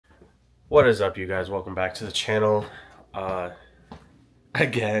What is up, you guys? Welcome back to the channel.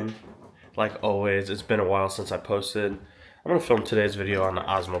 Again, like always, it's been a while since I posted. I'm going to film today's video on the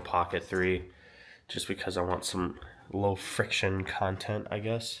Osmo Pocket 3 just because I want some low friction content, I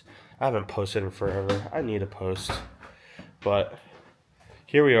guess. I haven't posted in forever. I need to post. But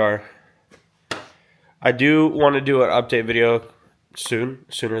here we are. I do want to do an update video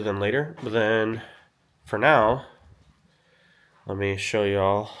sooner than later. But then, for now, let me show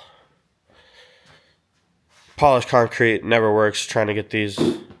y'all. Polished concrete never works trying to get these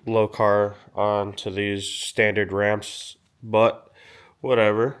low car onto these standard ramps, but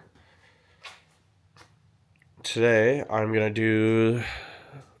whatever. Today I'm gonna do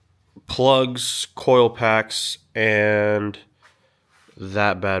plugs, coil packs, and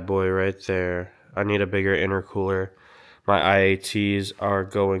that bad boy right there. I need a bigger intercooler. My IATs are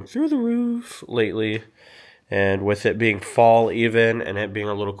going through the roof lately, and with it being fall even and it being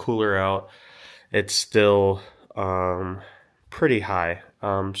a little cooler out, it's still pretty high.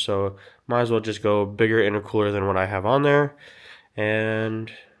 So might as well just go bigger intercooler than what I have on there, and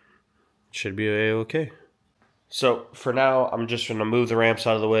it should be okay. So for now, I'm just gonna move the ramps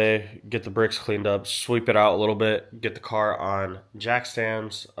out of the way, get the bricks cleaned up, sweep it out a little bit, get the car on jack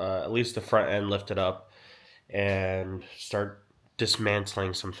stands, at least the front end lifted up, and start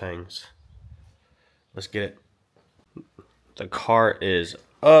dismantling some things. Let's get it. The car is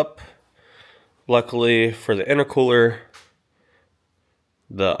up. Luckily for the intercooler,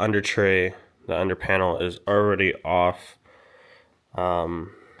 the under tray, the under panel is already off. So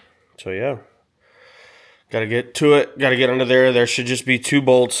yeah, gotta get to it, gotta get under there. There should just be two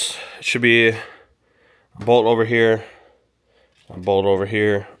bolts. It should be a bolt over here, a bolt over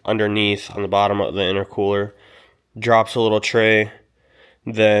here, underneath on the bottom of the intercooler. Drops a little tray.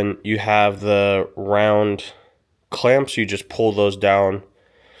 Then you have the round clamps. You just pull those down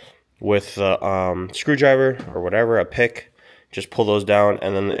with the screwdriver or whatever, a pick. Just pull those down,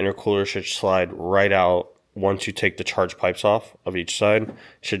 and then the intercooler should slide right out. Once you take the charge pipes off of each side, it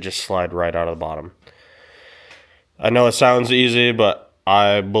should just slide right out of the bottom. I know it sounds easy, but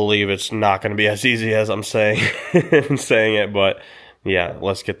I believe it's not going to be as easy as I'm saying it. But yeah,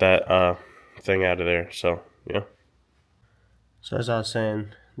 let's get that thing out of there. So yeah. So as I was saying,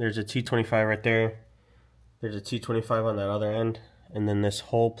 there's a T25 right there. There's a T25 on that other end. And then this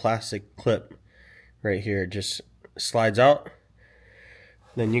whole plastic clip right here just slides out.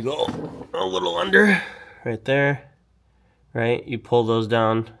 Then you go a little under right there, right? You pull those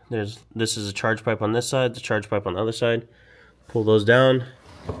down. This is a charge pipe on this side, the charge pipe on the other side. Pull those down,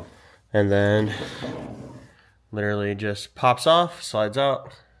 and then literally just pops off, slides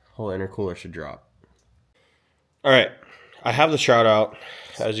out. Whole intercooler should drop. All right, I have the shroud out,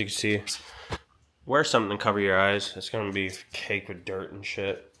 as you can see. Wear something to cover your eyes. It's going to be caked with dirt and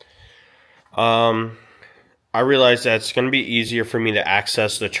shit. I realized that it's going to be easier for me to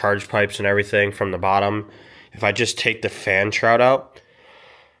access the charge pipes and everything from the bottom if I just take the fan shroud out.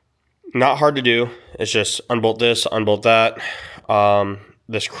 Not hard to do. It's just unbolt this, unbolt that.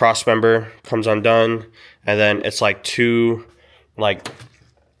 This cross member comes undone. And then it's like two, I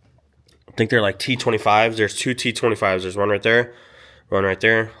think they're like T25s. There's two T25s. There's one right there. One right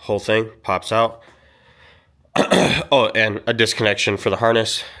there. Whole thing pops out. Oh, and a disconnection for the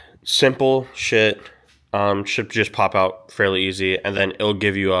harness. Simple shit. Should just pop out fairly easy, and then it'll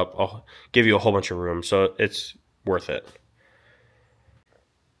give you a whole bunch of room. So it's worth it.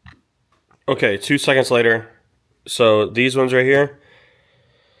 Okay, 2 seconds later. So these ones right here,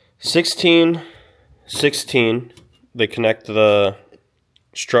 16. They connect the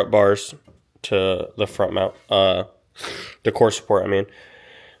strut bars to the front mount. The core support, I mean.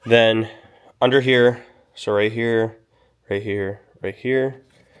 Then under here, so right here, right here, right here,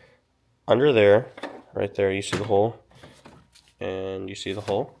 under there, right there, you see the hole, and you see the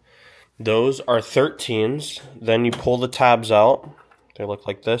hole. Those are 13s. Then you pull the tabs out. They look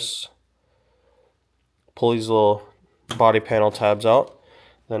like this. Pull these little body panel tabs out.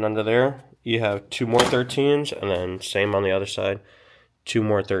 Then under there, you have two more 13s, and then same on the other side, two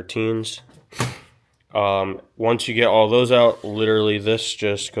more 13s. Once you get all those out, literally this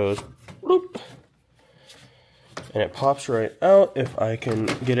just goes bloop, and it pops right out. If I can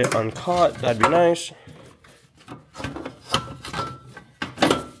get it uncaught, that'd be nice.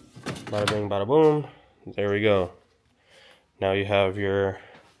 Bada bing, bada boom. There we go. Now you have your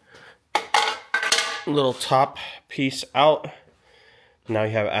little top piece out. Now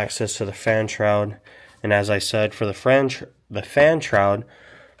you have access to the fan shroud. And as I said, for the fan shroud,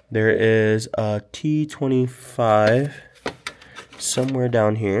 there is a T25 somewhere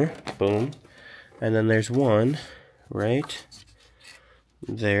down here. Boom. And then there's one right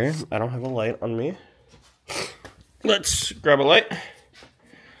there. I don't have a light on me. Let's grab a light.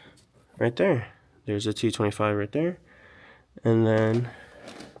 Right there. There's a T25 right there. And then,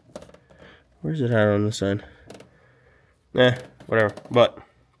 where's it at on the side? Whatever. But,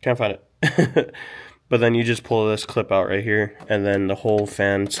 can't find it. But then you just pull this clip out right here, and then the whole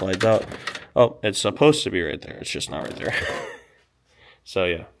fan slides out. Oh, it's supposed to be right there. It's just not right there. So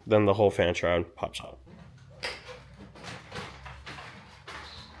yeah, then the whole fan shroud pops out.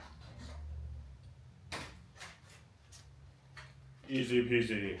 Easy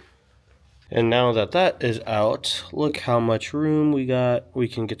peasy. And now that that is out, look how much room we got. We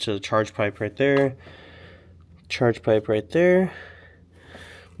can get to the charge pipe right there. Charge pipe right there.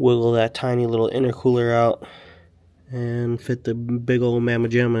 Wiggle that tiny little intercooler out and fit the big old mamma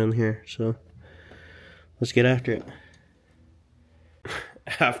jamma in here. So let's get after it.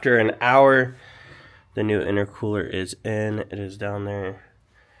 After an hour, the new intercooler is in. It is down there.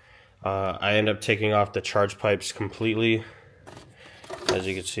 I end up taking off the charge pipes completely. As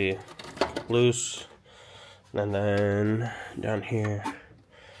you can see, loose. And then down here,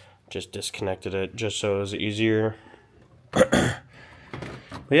 just disconnected it just so it was easier.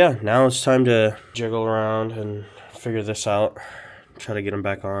 But yeah, now it's time to jiggle around and figure this out. Try to get them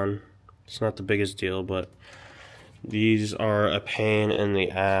back on. It's not the biggest deal, but these are a pain in the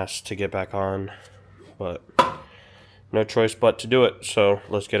ass to get back on. But no choice but to do it, so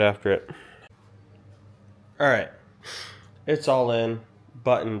let's get after it. Alright, it's all in,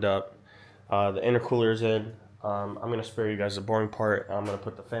 buttoned up. The intercooler's in. I'm going to spare you guys the boring part. I'm going to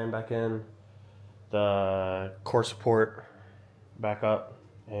put the fan back in, the core support back up,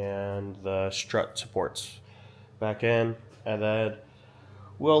 and the strut supports back in, and then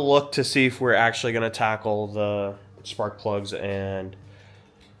we'll look to see if we're actually going to tackle the spark plugs and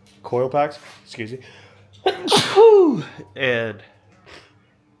coil packs, excuse me, and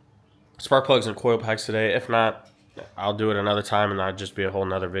spark plugs and coil packs today. If not, I'll do it another time and that'll just be a whole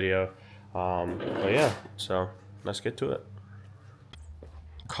nother video. But yeah, so let's get to it.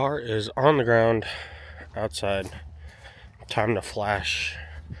 Car is on the ground outside. Time to flash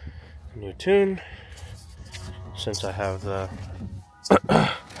a new tune since I have the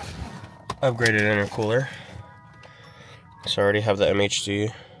upgraded intercooler. So I already have the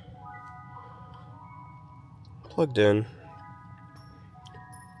MHD plugged in.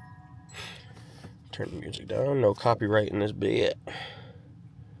 Turn the music down. No copyright in this bit.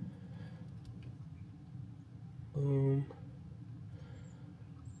 Boom.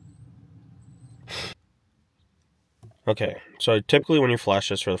 Okay, so typically when you flash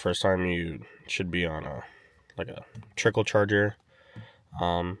this for the first time, you should be on a trickle charger.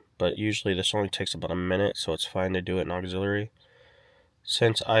 But usually this only takes about a minute, so it's fine to do it in auxiliary.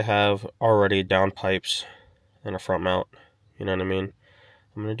 Since I have already down pipes and a front mount, you know what I mean?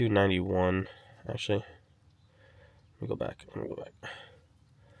 I'm gonna do 91. Actually, let me go back. I'm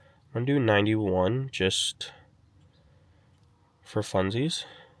gonna do 91 just for funsies.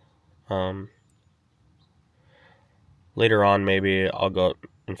 Later on, maybe I'll go up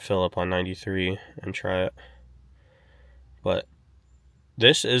and fill up on 93 and try it. But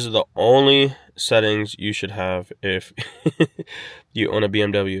this is the only settings you should have if you own a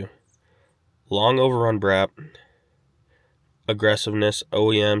BMW. Long overrun BRAP, aggressiveness,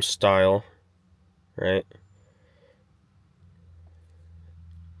 OEM style, right?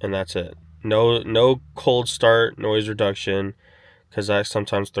 And that's it. No cold start, noise reduction, because that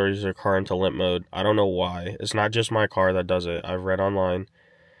sometimes throws your car into limp mode. I don't know why. It's not just my car that does it. I've read online.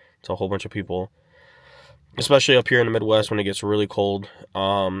 It's a whole bunch of people. Especially up here in the Midwest when it gets really cold.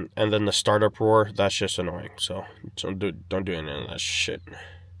 And then the startup roar, that's just annoying. So don't do any of that shit.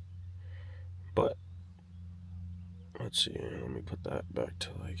 But let's see. Let me put that back to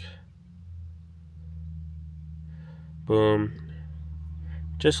like... Boom.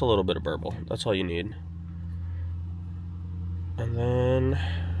 Just a little bit of burble. That's all you need. And then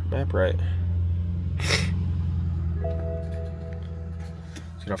map right.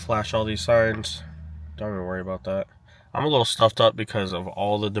 It's gonna flash all these signs. Don't even worry about that. I'm a little stuffed up because of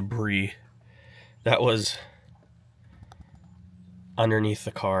all the debris that was underneath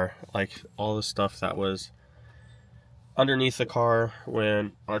the car. Like all the stuff that was underneath the car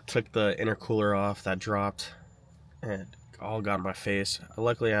when I took the intercooler off that dropped and all got in my face.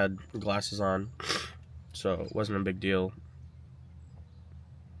 Luckily I had glasses on, so it wasn't a big deal.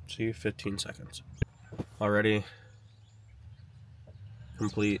 See, 15 seconds. Already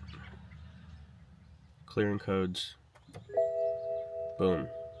complete. Clearing codes. Boom.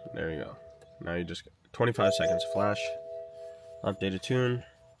 There you go. Now you just 25 seconds flash. Update a tune.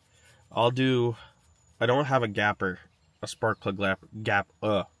 I don't have a gapper a spark plug gap.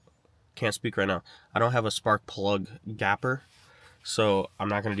 Can't speak right now. I don't have a spark plug gapper, so I'm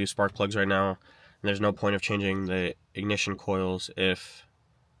not going to do spark plugs right now. And there's no point of changing the ignition coils if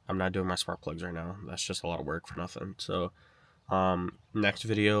I'm not doing my spark plugs right now. That's just a lot of work for nothing. So next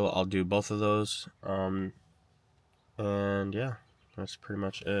video I'll do both of those. And yeah, that's pretty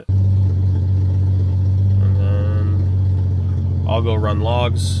much it. And then I'll go run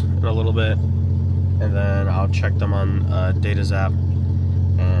logs in a little bit, and then I'll check them on Data Zap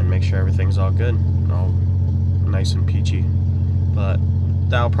and make sure everything's all good, all nice and peachy. But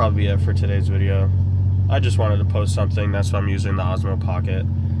that'll probably be it for today's video. I just wanted to post something. That's why I'm using the Osmo Pocket.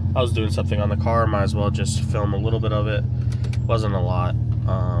 I was doing something on the car, might as well just film a little bit of it. Wasn't a lot,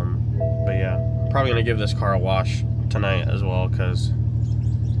 but yeah, probably gonna give this car a wash tonight as well, because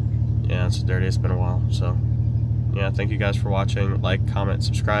yeah, it's dirty. It's been a while. So yeah, thank you guys for watching. Like, comment,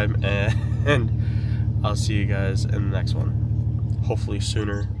 subscribe, and I'll see you guys in the next one. Hopefully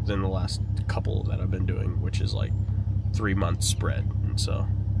sooner than the last couple that I've been doing, which is like 3 months spread. And so,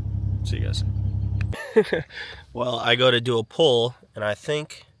 see you guys. Well, I go to do a pull, and I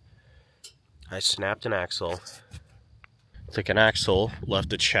think I snapped an axle. I think an axle left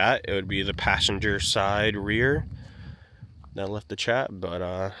the chat. It would be the passenger side rear that left the chat,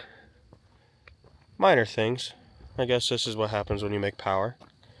 but minor things. I guess this is what happens when you make power.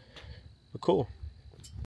 But cool.